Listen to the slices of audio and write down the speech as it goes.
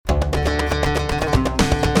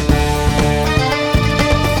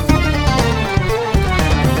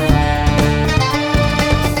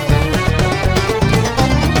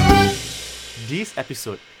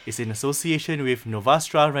episode is in association with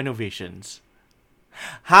Novastra Renovations.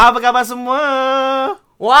 Apa khabar semua?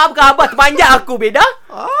 Wah, apa khabar? Terpanjat aku, Beda.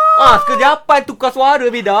 Sekejapan tukar suara,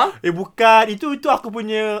 Beda. Bukan. Itu aku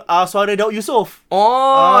punya suara Daud Yusof.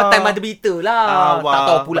 Time baca berita lah. Tak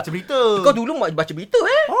tahu pula. Baca berita. Kau dulu baca berita,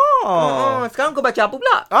 sekarang kau baca apa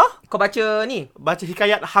pula? Kau baca ni? Baca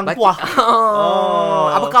hikayat Hang Puah.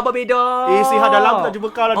 Apa khabar, Beda? Sihat, dah lama tak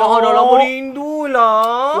jumpa kau lah. Dah lama rindu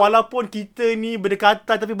lah. Walaupun kita ni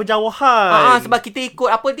berdekatan tapi berjauhan. Sebab kita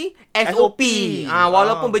ikut apa ni? SOP.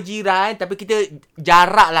 Walaupun berjiran, tapi kita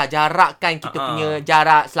jarakkan kita punya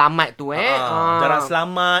jarak selamat tu Jarak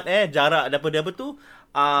selamat jarak daripada apa tu?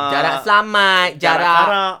 Jarak selamat,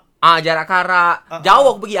 jarak karak.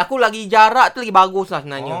 Jauh aku pergi. Aku lagi jarak tu lagi bagus lah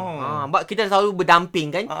sebenarnya. Sebab kita selalu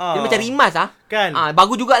berdamping kan. Dia macam rimas kan.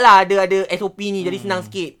 Bagus jugalah ada SOP ni. Jadi senang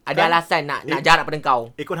sikit. Ada alasan nak jarak pada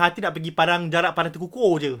kau. Ikut hati nak pergi parang jarak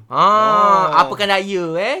kukuh je. Apakan daya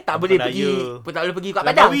tak boleh pergi. Tak boleh pergi kat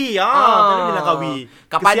Padang. Langkawi. Tak boleh Langkawi.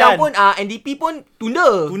 Kat Padang pun NDP pun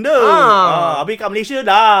tunda. Habis kat Malaysia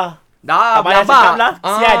dah berabak lah.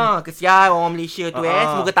 Kesian orang Malaysia tu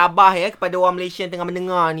Semoga tabah kepada orang Malaysia yang tengah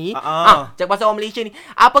mendengar ni. Cakap pasal orang Malaysia ni,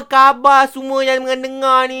 apa khabar semua yang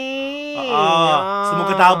mendengar ni?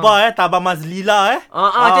 Semoga tabah Tabah Mazlila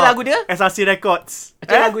Macam lagu dia SRC Records.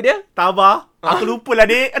 Macam lagu dia Tabah. Aku lupa lah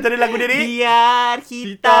dik. Macam lagu dia dik. Biar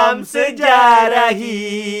hitam sejarah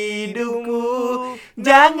hidupmu,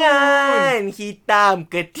 jangan hitam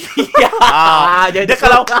ketiak. Dia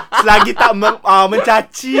kalau selagi tak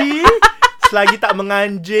mencaci, selagi tak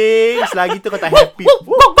menganjing, selagi tu kau tak happy.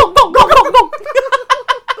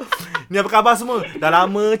 Ni apa khabar semua? Dah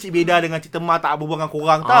lama Cik Beda dengan Cik Temah tak berbual dengan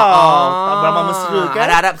korang tau. Tak beramah mesra kan?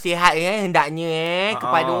 Harap-harap sihat hendaknya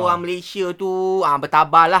kepada orang Malaysia tu.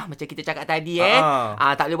 Bertabahlah macam kita cakap tadi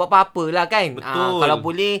tak boleh buat apa-apa lah kan. Kalau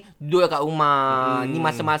boleh duduk kat rumah. Ni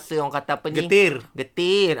masa-masa orang kata apa ni?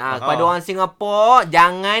 Getir. Kepada orang Singapura,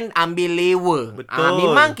 jangan ambil lewa.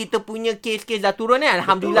 Memang kita punya kes-kes dah turun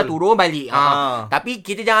Alhamdulillah turun balik. Tapi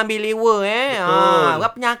kita jangan ambil lewa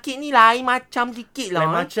penyakit ni lain macam sikit lah.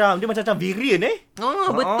 Lain macam. Dia macam varian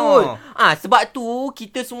betul. Sebab tu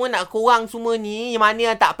kita semua nak korang semua ni yang mana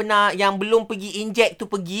yang tak pernah, yang belum pergi inject tu,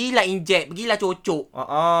 pergilah cocok.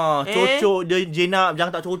 Cocok dia jenab,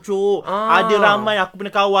 jangan tak cocok. Ada ramai aku punya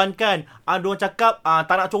kawan kan, ada orang cakap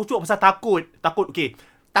tak nak cocok pasal takut okey.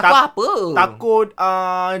 Takut apa? Takut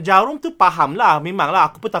jarum tu faham lah. Memang lah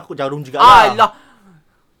aku pun takut jarum jugalah. Alah,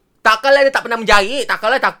 takkanlah dia tak pernah menjahit,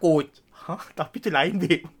 takkanlah takut. Tapi tu lain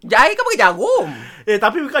babe. Jahit kan pakai jarum.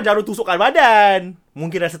 Tapi bukan jarum tusukkan badan.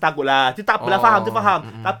 Mungkin rasa takut lah. Itu tak apalah,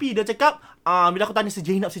 faham. Tapi dia cakap bila aku tanya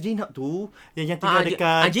sejenab tu yang tinggal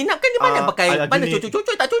dekat jenab kan dia mana pakai, mana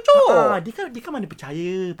cocok tak cocok. Dia kan mana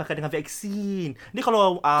percaya pakai dengan vaksin. Dia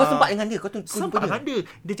kalau kau sempat dengan dia, kau sempat dengan dia.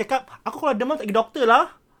 Dia cakap aku kalau demam tak pergi doktor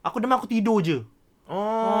lah. Aku demam aku tidur je.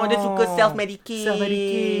 Dia suka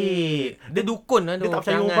self-medicate. Dia dukun lah. Dia tak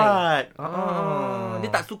percaya ubat. Dia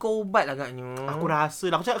tak suka ubat agaknya. Aku rasa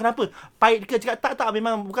lah. Aku cakap kenapa? Pahit ke? Cakap tak.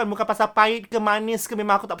 Memang bukan pasal pahit ke manis ke.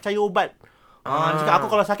 Memang aku tak percaya ubat. Dia cakap aku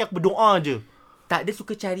kalau sakit aku berdoa je. Tak, dia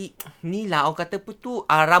suka cari ni lah orang kata apa tu,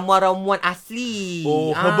 ramuan-ramuan asli.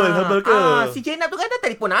 Herbal ke? Si Jenab tu kan dah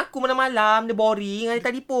telefon aku malam-malam. Dia boring, dia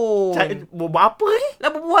telefon. Buat apa ni?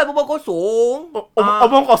 Lah berbual kosong.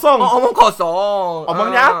 Omong kosong? Omong kosong.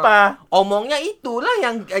 Omongnya apa? Omongnya itulah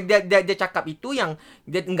yang dia cakap itu yang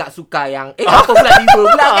dia enggak suka yang apa pula tiba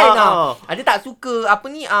pula kan. Dia tak suka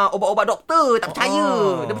apa ni obat-obat doktor, tak percaya.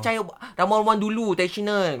 Dia percaya ramuan-ramuan dulu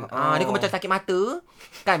tradisional. Dia kan macam sakit mata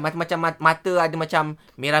kan, macam mata ada macam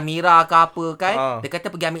merah-merah ke apa kan. Dia kata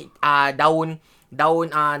pergi ambil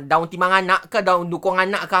daun timang anak ke, daun dukung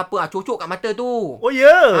anak ke apa, cocok kat mata tu. Oh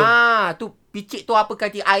ya. Tu picit tu apa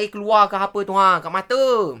kata air keluar ke apa tu kat mata.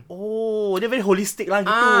 Oh, dia very holistic lah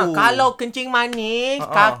gitu. Kalau kencing manis,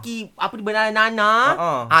 kaki apa di banana,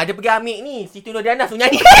 dia pergi ambil ni Siti Nurdiana suruh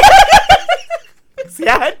nyanyi.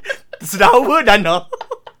 Sian. Sedawa Dana.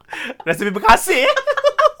 Rasa lebih berkasih.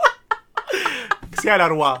 Kesian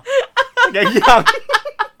arwah. Yang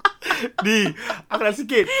ni aku nak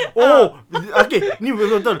sikit. Okay, ni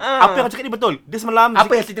betul-betul. Apa yang aku cakap ni betul. Dia semalam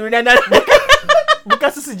apa yang Siti Nurdiana bukan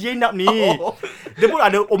sejenap ni. Dia pun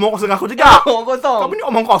ada omong kosong aku juga. Omong kosong. Kamu ni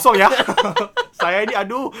omong kosong ya. Saya ni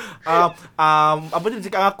apa tu dia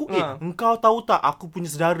cakap dengan aku, engkau tahu tak aku punya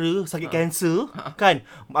saudara sakit kanser kan.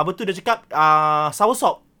 Apa tu dia cakap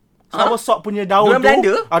soursop. Soursop punya daun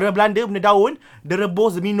tu. Orang Belanda punya daun, dia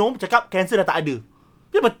rebus, dia minum, cakap kanser dah tak ada.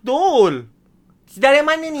 Dia betul. Saudara yang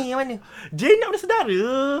mana ni? Yang mana? Jenab dia saudara.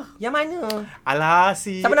 Yang mana? Alah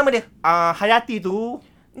siapa nama dia? Hayati tu.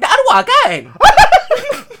 Dah arwah kan?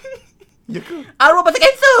 Ya ke? Arwah pasal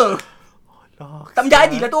kanser. Tak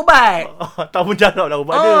menjadilah tu ubat. Tak menjarab lah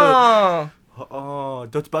ubat dia.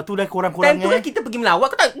 Sebab tu dah kurang-kurang Time tu kan kita pergi melawat.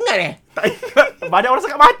 Kau tak ingat Tak ingat. Banyak orang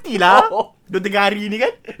sangat matilah. 2-3 hari ni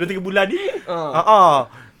kan. 2-3 bulan ni.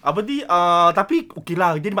 Tapi okey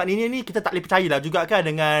lah. Jadi maknanya ni kita tak boleh percayalah juga kan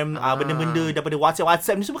dengan benda-benda daripada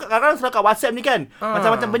WhatsApp ni. Sebab kadang-kadang serang kat WhatsApp ni kan.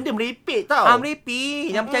 Macam-macam benda merepek tau.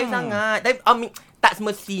 Merepek. Jangan percaya sangat. Tapi tak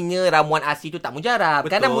semestinya ramuan ASI tu tak mujarab.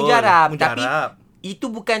 Kadang mujarab. Tapi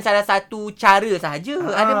itu bukan salah satu cara sahaja.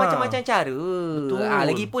 Ada macam-macam cara.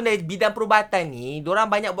 Lagipun dari bidang perubatan ni, diorang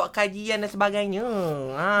banyak buat kajian dan sebagainya.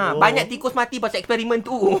 Banyak tikus mati pasal eksperimen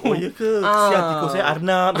tu. Oh, ya ke? Kesian tikus saya.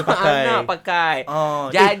 Arnab dia pakai. Arnab pakai.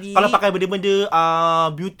 Jadi kalau pakai benda-benda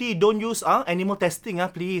beauty, don't use animal testing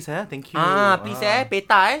please. Thank you. Please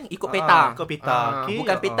peta ikut peta. Ikut peta. Okay.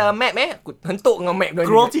 Bukan peta map Aku hentuk dengan map.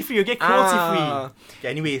 Cruelty free, okay? Cruelty free.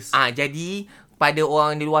 Okay, anyways. Jadi pada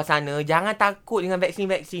orang di luar sana, jangan takut dengan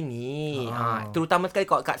vaksin-vaksin ni. Terutama sekali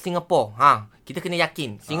kat Singapura. Kita kena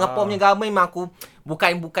yakin. Singapura punya government memang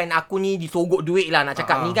bukan aku ni disogok duit lah nak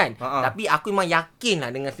cakap ni kan. Tapi aku memang yakin lah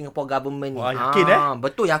dengan Singapore government ni. Yakin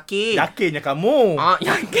betul yakin. Yakinnya kamu.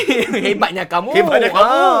 Yakin. Hebatnya kamu.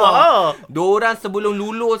 Diorang sebelum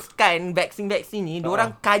luluskan vaksin-vaksin ni,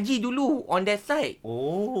 diorang kaji dulu on their side.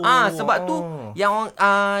 Sebab tu yang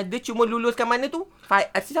dia cuma luluskan mana tu?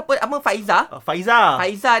 Siapa? Faizah?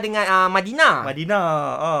 Faizah dengan Madina.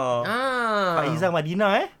 Faizah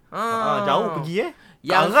Madina jauh pergi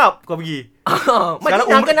Yang Arab kau pergi. Sekarang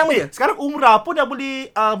umrah nama dia. Sekarang umrah pun dah boleh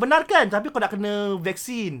benarkan, tapi kau nak kena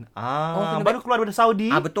vaksin. Baru keluar daripada Saudi.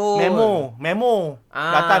 Betul. Memo.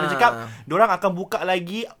 Datang dia cakap diorang akan buka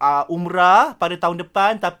lagi umrah pada tahun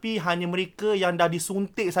depan, tapi hanya mereka yang dah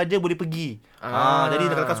disuntik saja boleh pergi. Jadi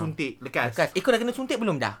dah kena suntik lekas. Kau dah kena suntik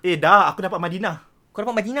belum dah? Dah, aku dapat Madinah. Kau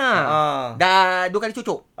dapat Madinah? Dah 2 kali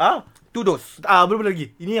cucuk? 2 dos? Belum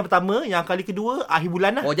lagi. Ini yang pertama. Yang kali kedua akhir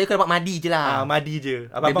bulan lah. Jadi kau dapat Madi je lah. Madi je.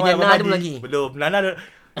 Abang Nana ada belum lagi? Belum. Nana ada.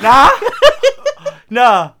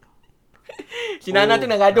 Nah. Si Nana tu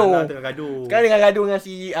nak gaduh. Sekarang tengah gaduh dengan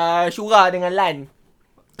si Syura dengan Lan.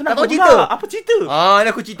 Kenapa tak tahu cerita? Apa cerita?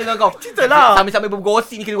 Aku cerita dengan kau. Cerita lah. Sambil-sambil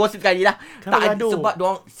bergosip ni, kena gosip sekali lah. Tak gaduh. Sebab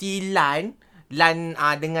diorang si Lan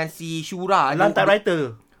dengan si Syura. Lan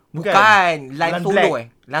typewriter. Bukan. Lan Solo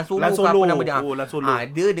Lan Solo ke apa nama dia? Lan Solo.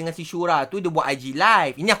 Dia dengan si Syura tu, dia buat IG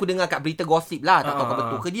live. Ini aku dengar kat berita gosip lah. Tak tahu kau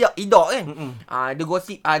betul ke dia idok kan. Dia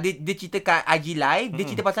gosip, dia cerita kat IG live. Dia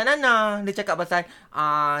cerita pasal Nana. Dia cakap pasal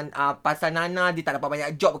pasal Nana, dia tak dapat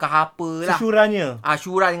banyak job ke apa lah. Si Syuranya.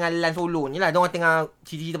 Syura dengan Lan Solo ni lah. Diorang tengah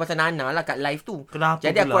cerita pasal Nana lah kat live tu. Kenapa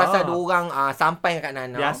Jadi aku pula? rasa diorang sampai kat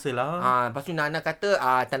Nana. Biasalah. Lepas tu Nana kata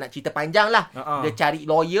tak nak cerita panjang lah. Dia cari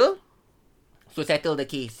lawyer, so settle the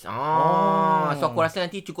case. So aku rasa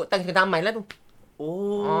nanti cukup time kena taman lah tu.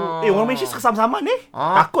 Orang Malaysia sama-sama ni.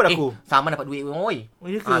 Takut aku. Sama dapat duit pun.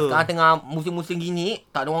 Ya ke? Sekarang tengah musim-musim gini,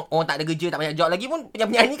 tak ada orang tak ada kerja, tak banyak job lagi pun,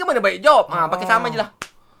 penyanyi kan mana banyak job. Pakai sama je lah.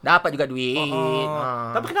 Dapat juga duit.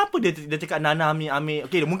 Tapi kenapa dia cakap Nana ambil.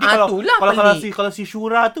 Okay, mungkin kalau si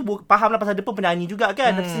Syura tu faham lah pasal dia pun penyanyi juga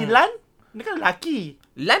kan. Tapi si Lan, dia kan lelaki.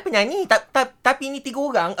 Lan penyanyi. Tapi ni 3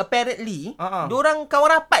 orang apparently, diorang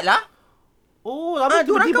kawan rapat lah. Tapi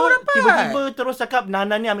tiba-tiba terus cakap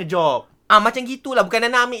Nana ni ambil job. Macam gitulah. Bukan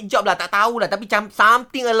Nana ambil job lah, tak tahulah. Tapi macam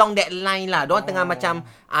something along that line lah. Diorang tengah macam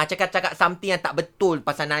cakap-cakap something yang tak betul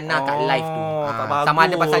pasal Nana kat live tu. Sama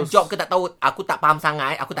ada pasal job ke tak tahu. Aku tak faham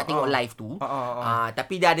sangat. Aku tak tengok live tu.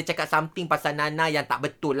 Tapi dia ada cakap something pasal Nana yang tak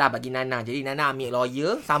betul lah bagi Nana. Jadi Nana ambil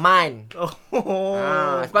lawyer, saman.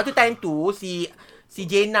 Sebab tu time tu si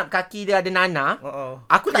Jenab kaki dia ada Nana.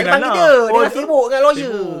 Aku tak panggil dia. Dia sibuk dengan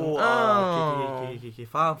lawyer. Okay.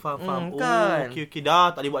 Faham. Kan. Okay.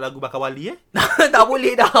 Dah tak boleh buat lagu Bakar Wali Tak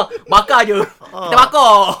boleh dah. Bakar je. Kita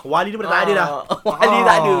bakar. Wali ni pun tak ada dah. Wali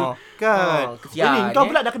tak ada. Kan. Ini kau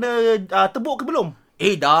pula dah kena tebuk ke belum?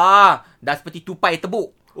 Dah seperti tupai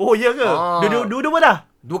tebuk. Ya ke? Dua-dua dah?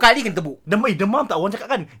 2 kali kena tebuk. Demam tak orang cakap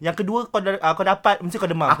kan? Yang kedua kau dapat, mesti kau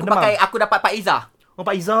demam. Aku dapat Faizah.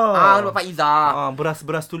 Pak Izzah. Dapat Faizah.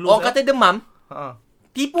 Beras tulus. Orang kata demam.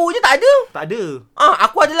 Tipu je, tak ada. Tak ada.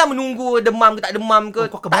 Aku adalah menunggu demam ke tak demam ke.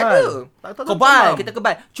 Kau kebal. Tak ada. Kebal. Kita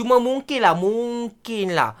kebal. Cuma mungkinlah.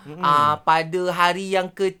 Pada hari yang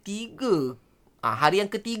ketiga. Hari yang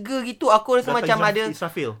ketiga gitu aku rasa macam ada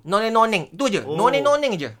Israfil. Noneng-noneng. Itu je.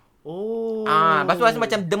 Noneng-noneng je. Lepas tu rasa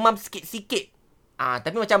macam demam sikit-sikit.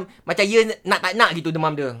 Tapi macam ya nak tak nak gitu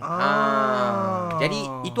demam dia.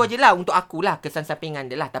 Jadi itu ajalah untuk akulah kesan sampingan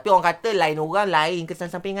dia lah. Tapi orang kata lain orang lain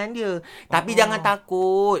kesan sampingan dia. Tapi jangan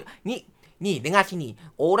takut. Ni Ni, dengar sini.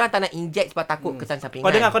 Orang tak nak inject sebab takut kesan sampingan.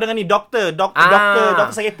 Kau dengar ni, doktor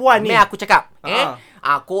sakit puan ni. Aku cakap.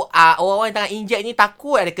 Orang-orang yang tengah inject ni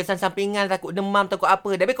takut ada kesan sampingan, takut demam, takut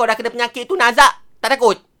apa. Tapi kalau dah kena penyakit tu, nazak, tak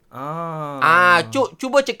takut.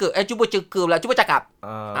 Cuba cakap.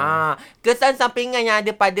 Kesan sampingan yang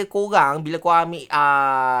ada pada korang bila korang ambil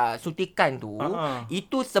suntikan tu,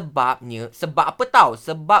 itu sebab apa tahu?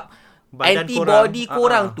 Sebab badan antibody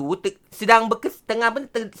korang tu sedang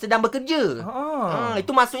bekerja.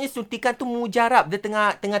 Itu maksudnya suntikan tu mujarab, dia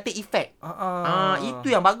tengah take effect.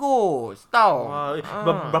 Itu yang bagus. Tahu.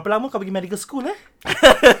 Berapa lama kau pergi medical school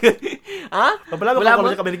Berapa lama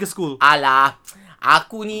kau cakap medical school? Alah,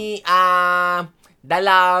 aku ni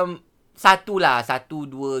dalam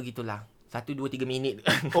 1-2 gitulah. 1-2-3 minit.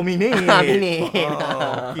 Minit. Minit.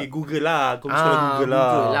 Okay, Google lah. Kau mesti Google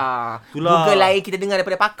lah. Google lain kita dengar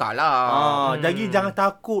daripada pakar lah. Jadi jangan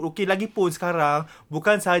takut. Okay, lagipun sekarang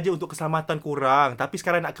bukan sahaja untuk keselamatan korang, tapi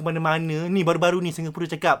sekarang nak ke mana-mana ni, baru-baru ni Singapura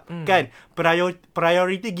cakap kan,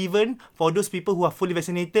 priority given for those people who are fully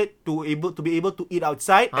vaccinated to be able to eat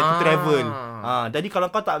outside and to travel. Jadi kalau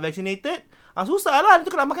kau tak vaccinated, susah lah.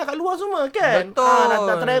 Nanti kena makan kat luar semua kan. Betul.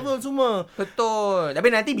 Nak travel semua. Betul. Tapi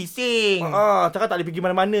nanti bising. Cakap tak boleh pergi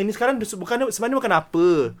mana-mana. Ni sekarang sebenarnya bukan apa.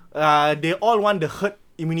 They all want the herd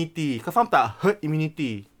immunity. Kau faham tak? Herd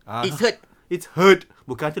immunity. It's herd.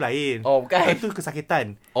 Bukan tu lain. Bukan. Itu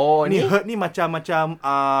kesakitan. Ni herd ni macam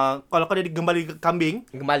kalau kau jadi gembala kambing.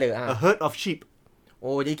 A herd of sheep.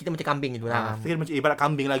 Jadi kita macam kambing tu lah. Kita macam ibarat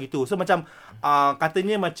kambing lah gitu. So macam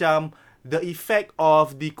katanya macam the effect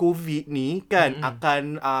of the COVID ni kan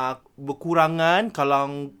akan berkurangan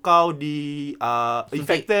kalau kau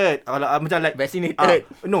infected, kalau macam like vaccinated.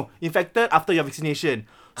 Infected after your vaccination.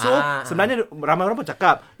 So sebenarnya ramai orang pun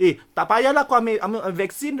cakap, tak payahlah kau ambil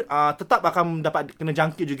vaksin, tetap akan dapat kena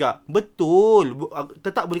jangkit juga. Betul,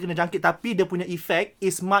 tetap boleh kena jangkit, tapi dia punya effect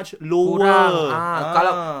is much lower.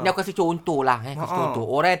 Kalau ni aku kasih contoh lah, contoh.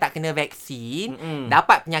 Orang yang tak kena vaksin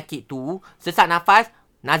dapat penyakit tu, sesak nafas,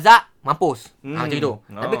 nazak, mampus. Macam tu.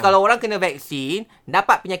 Tapi kalau orang kena vaksin,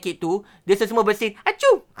 dapat penyakit tu, dia semua bersin,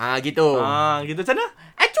 acu. Gitu. Gitu macam mana?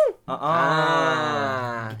 Acu.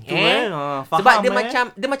 Sebab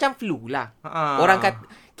dia macam flu lah. Orang kata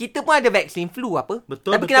kita pun ada vaksin flu apa?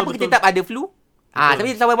 Betul. Tapi kenapa kita tetap ada flu?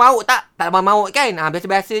 Tapi sampai maut tak maut kan?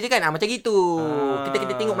 Biasa-biasa je kan? Macam gitu.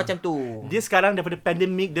 Kita tengok macam tu. Dia sekarang daripada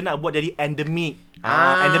pandemic, dia nak buat jadi endemic.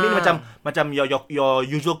 Endemic ni macam your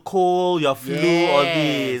usual cold, your flu, all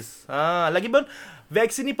this. Lagipun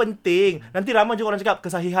vaksin ni penting. Nanti ramai juga orang cakap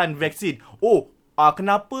kesahihan vaksin.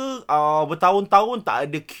 Kenapa bertahun-tahun tak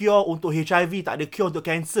ada cure untuk HIV, tak ada cure untuk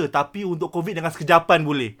kanser, tapi untuk COVID dengan sekejapan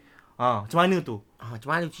boleh. Macam mana tu?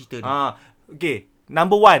 Macam mana cerita ni? Okay,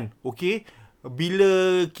 number one, okay,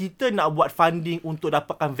 bila kita nak buat funding untuk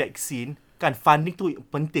dapatkan vaksin, kan, funding tu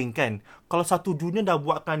penting kan. Kalau satu dunia dah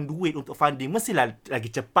buatkan duit untuk funding, mestilah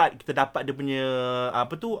lagi cepat kita dapat dia punya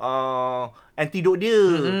antidote dia,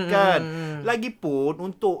 kan. Lagipun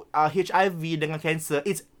untuk HIV dengan cancer,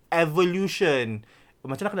 it's evolution.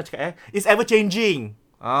 Macam mana aku nak cakap it's ever changing.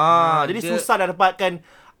 Jadi susah nak dapatkan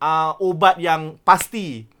ubat yang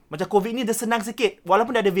pasti. Macam COVID ni dia senang sikit.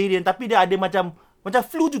 Walaupun dia ada variant, tapi dia ada macam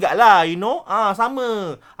flu jugalah,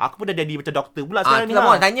 sama. Aku pun dah jadi macam doktor pula sekarang ni.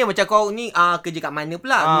 Aku tanya macam kau ni kerja kat mana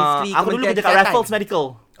pula? Aku dulu kerja kat Raffles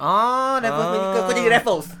Medical. Raffles Medical. Kau jadi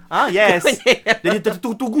Raffles? Yes. Jadi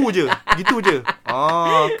tunggu je. Gitu je.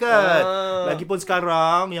 Kan. Lagipun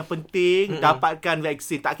sekarang yang penting dapatkan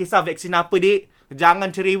vaksin. Tak kisah vaksin apa, dik.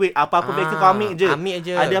 Jangan cerewet. Apa-apa vaksin kau ambil je.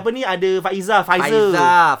 Ada apa ni? Ada Faizah.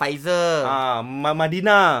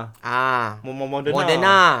 Madina.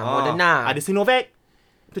 Moderna. Ada Sinovac.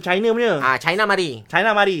 Itu China punya. China mari.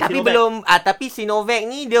 Tapi Sinovac. belum tapi Sinovac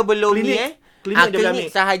ni dia belum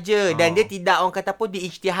klinik sahaja dan dia tidak, orang kata pun,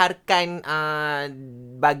 diisytiharkan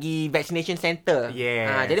bagi vaccination center.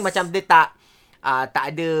 Jadi macam dia tak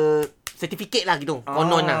ada sertifikat lah gitu.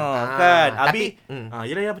 Konon lah. Kan. Tapi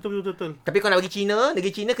yelah, betul. Tapi kau nak pergi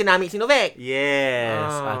China kena ambil Sinovac. Yes.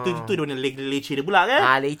 Itu dia punya leceh dia pula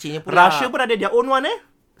kan. Lecehnya pula. Russia pun ada their own one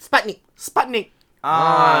Sputnik.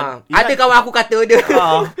 Ada kawan aku kata dia.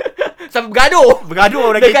 Sampai bergaduh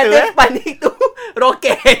orang kita. Dia kata Sputnik tu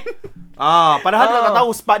roket. Padahal dia tak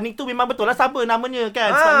tahu Sputnik tu memang betul lah siapa namanya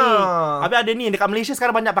kan. Sputnik. Habis ada ni dekat Malaysia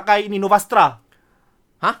sekarang banyak pakai ni Novastra.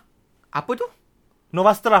 Apa tu?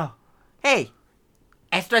 Novastra.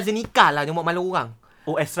 AstraZeneca lah dia buat malu orang.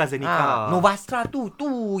 Oh, AstraZeneca. Novastra tu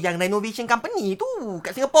yang renovation company tu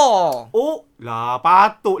kat Singapore. Oh, lah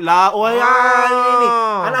patutlah. Oh, ni.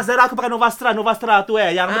 Anak saudara aku pakai Novastra tu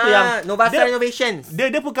yang betul yang Novastra Renovations. Dia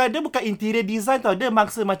bukan interior design tau. Dia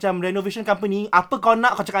maksa macam renovation company. Apa kau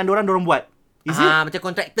nak kau cakap orang buat. Is it? Macam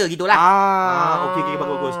kontraktor gitulah. Okay,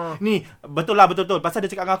 bagus. Ni, betul. Pasal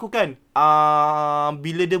dia cakap dengan aku kan,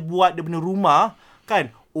 bila dia buat dia punya rumah,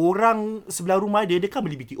 kan, orang sebelah rumah dia kan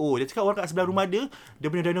beli BTO. Dia cakap orang kat sebelah rumah dia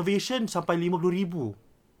punya renovation sampai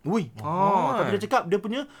 50,000. Ui. Tapi dia cakap dia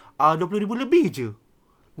punya 20,000 lebih je.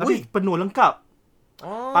 Tapi penuh lengkap.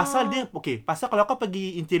 Pasal kalau kau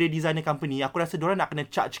pergi interior designer company, aku rasa diorang nak kena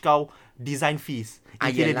charge kau design fees.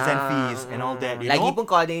 Interior design fees and all that. Lagipun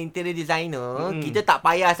kalau ada interior designer, kita tak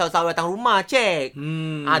payah selalu datang rumah check.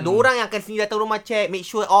 Diorang yang akan sendiri datang rumah check, make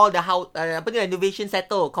sure all the house renovation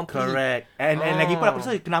settle complete. Correct. And lagipun aku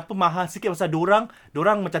rasa kenapa mahal sikit pasal diorang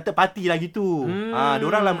macam third party lah gitu.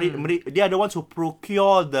 Diorang lah they are the ones who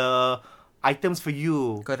procure the items for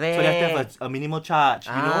you. Correct. So they have to have a minimal charge,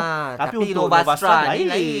 you know. Tapi untuk Novastra ni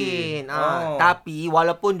lain. Tapi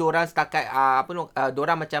walaupun diorang setakat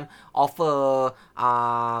diorang macam offer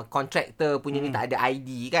kontraktor punya ni tak ada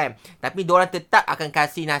ID kan. Tapi diorang tetap akan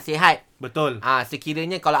kasih nasihat. Betul.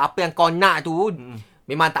 Sekiranya kalau apa yang kau nak tu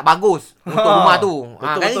memang tak bagus untuk rumah tu.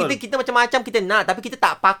 Betul. Kita macam-macam kita nak, tapi kita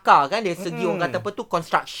tak pakar kan dari segi orang kata apa tu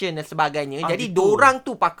construction dan sebagainya. Jadi diorang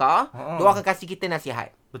tu pakar, diorang akan kasih kita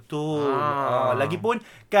nasihat. Betul. Lagipun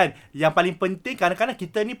kan yang paling penting kadang-kadang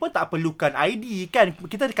kita ni pun tak perlukan ID kan.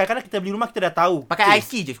 Kita kadang-kadang kita beli rumah kita dah tahu. Pakai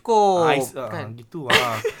IC je cukup. Kan gitu.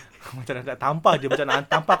 Macam nak tampar je, macam nak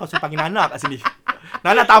tampar kau suruh panggil Nana kat sini.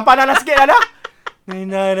 Nana tampar Nana sikit Nana.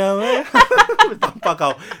 Tampar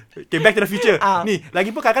kau. Okay, back to the future. Ni,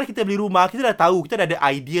 lagipun kadang-kadang kita beli rumah, kita dah tahu, kita dah ada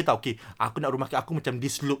idea tau. Okay, aku nak rumah aku macam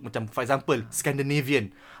this look, macam for example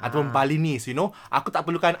Scandinavian ataupun Balinese, you know. Aku tak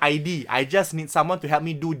perlukan ID. I just need someone to help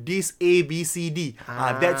me do this A, B, C, D.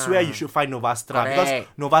 That's where you should find Novastra. Because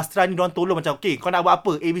Novastra ni diorang tolong macam, okay, kau nak buat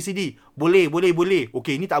apa? A, B, C, D. Boleh.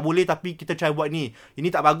 Okay, ini tak boleh tapi kita try buat ni. Ini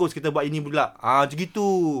tak bagus, kita buat ini pula. Macam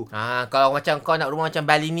gitu. Kalau macam kau nak rumah macam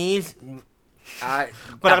Balinese,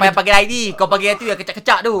 kau tak payah pakai ID. Kau pakai itu yang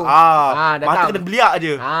kecak-kecak tu. Mata kena beliak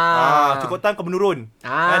je. Cukup time kau menurun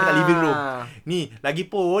dekat living room. Ni,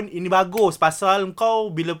 lagipun ini bagus pasal kau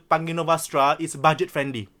bila panggil Novastra, it's budget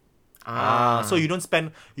friendly. So you don't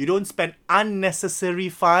spend unnecessary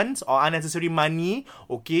funds or unnecessary money,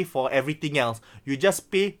 okay, for everything else. You just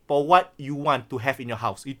pay for what you want to have in your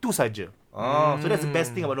house. Itu saja. So that's the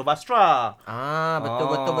best thing about Novastra.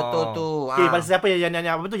 Betul tu. Okay, pada siapa yang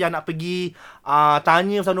nak pergi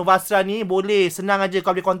tanya pasal Novastra ni, boleh senang aja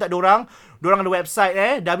kau boleh contact diorang. Diorang ada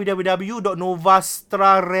website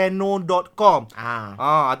www.novastrareno.com.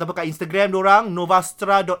 Ataupun kat Instagram diorang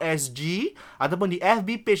novastra.sg, ataupun di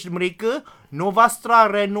FB page mereka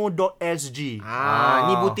novastrareno.sg.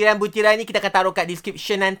 Ni butiran-butiran ni kita akan taruh kat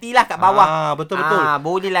description nantilah kat bawah. Betul.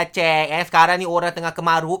 Bolehlah check. Sekarang ni orang tengah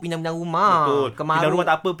kemaruk pindah-pindah rumah. Betul. Pindah rumah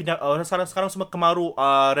tak apa, sekarang semua kemaruk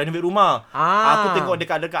renovate rumah. Aku tengok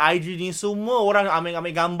dekat IG ni semua orang ambil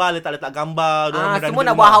gambar, letak gambar. Semua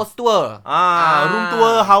nak buat house tour. Room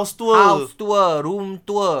tour, house tour, room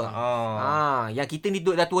tour. Yang kita ni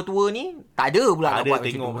duduk dah tua-tua ni tak ada pula nak buat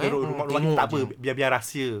tengok macam tu. Rumah kita tak apa, biar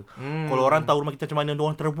rahsia. Kalau orang tahu rumah kita macam mana,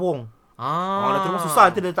 orang terbuang. Nak terbuang susah,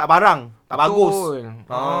 nanti dia letak barang tak bagus.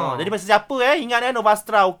 Jadi pasal siapa ingat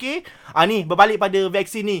Novastra, okey. Ni berbalik pada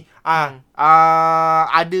vaksin ni.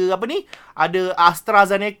 Ada apa ni? Ada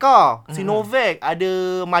AstraZeneca, Sinovac,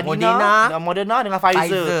 ada Madina dengan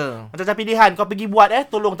Faizah. Macam-macam pilihan kau pergi buat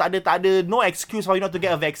tolong tak ada no excuse for you not to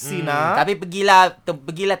get a vaccine. Tapi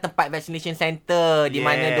pergilah tempat vaccination center di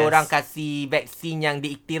mana diorang kasih vaksin yang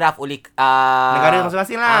diiktiraf oleh negara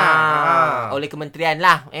masing-masing lah. Oleh kementerian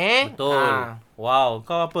lah. Betul. Wow,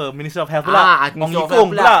 kau apa? Minister of Health pula.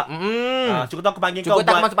 Mengikung pula. Cukup tahu aku panggil kau buat.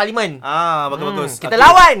 Cukup tak masuk parlimen. Bagus. Kita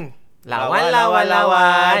lawan. Lawan.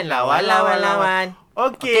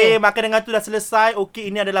 Okey, maka dengan tu dah selesai. Okey,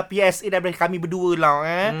 ini adalah PSA daripada kami berdua lah.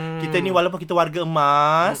 Kita ni walaupun kita warga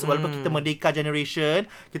emas, walaupun kita merdeka generation,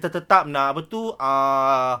 kita tetap nak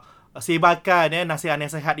sebarkan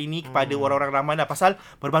nasihat-nasihat ini kepada orang-orang ramai lah. Pasal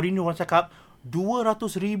baru-baru ini orang cakap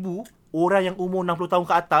 200,000 orang yang umur 60 tahun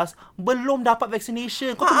ke atas belum dapat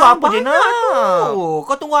vaccination. Kau tunggu apa je nak?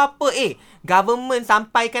 Kau tunggu apa? Government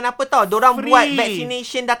sampaikan apa tau? Diorang buat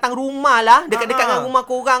vaccination datang rumah lah. Dekat-dekat dengan rumah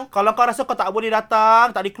korang. Kalau kau rasa kau tak boleh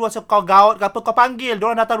datang, tak boleh keluar kau gaut ke apa, kau panggil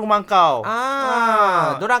diorang datang rumah kau.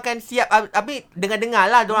 Diorang akan siap. Habis dengar-dengar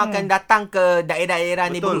lah diorang akan datang ke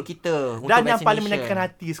daerah-daerah neighborhood kita. Dan yang paling menyakitkan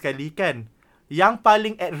hati sekali kan, yang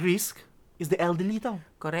paling at risk is the elderly tau.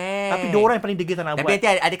 Correct. Tapi diorang yang paling degil tak nak buat. Tapi nanti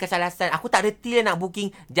ada kasih alasan. Aku tak reti lah nak booking.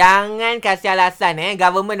 Jangan kasih alasan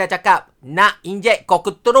Government dah cakap nak inject, kau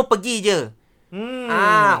terus pergi je.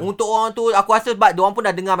 Untuk orang tu aku rasa sebab diorang pun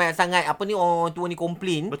dah dengar banyak sangat apa ni orang tua ni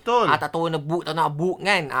komplain. Betul. Tak tahu nak book, tak nak book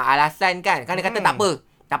kan. Alasan kan. Kan dia kata tak apa.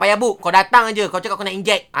 Tak payah book. Kau datang je. Kau cakap kau nak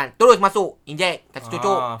inject. Terus masuk. Inject. Kasih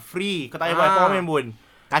cucuk. Free. Kau tak payah buat komen pun.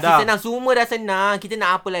 Kasih senang. Semua dah senang. Kita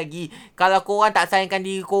nak apa lagi? Kalau korang tak sayangkan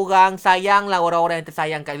diri korang, sayanglah orang-orang yang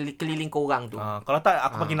tersayang keliling korang tu. Kalau tak,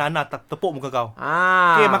 aku bagi Nana tepuk muka kau.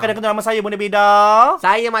 Okay, maka dengan nama saya Bunda Beda.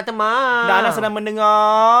 Saya Mak Temah. Dan anda sedang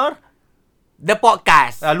mendengar The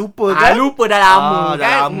Podcast. Lupa kan? Lupa dah lama kan?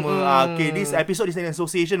 Dah lama. Okay, this episode is in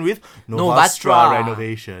association with Novastra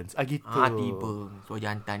Renovations. Gitu. Tiba. So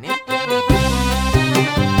jantan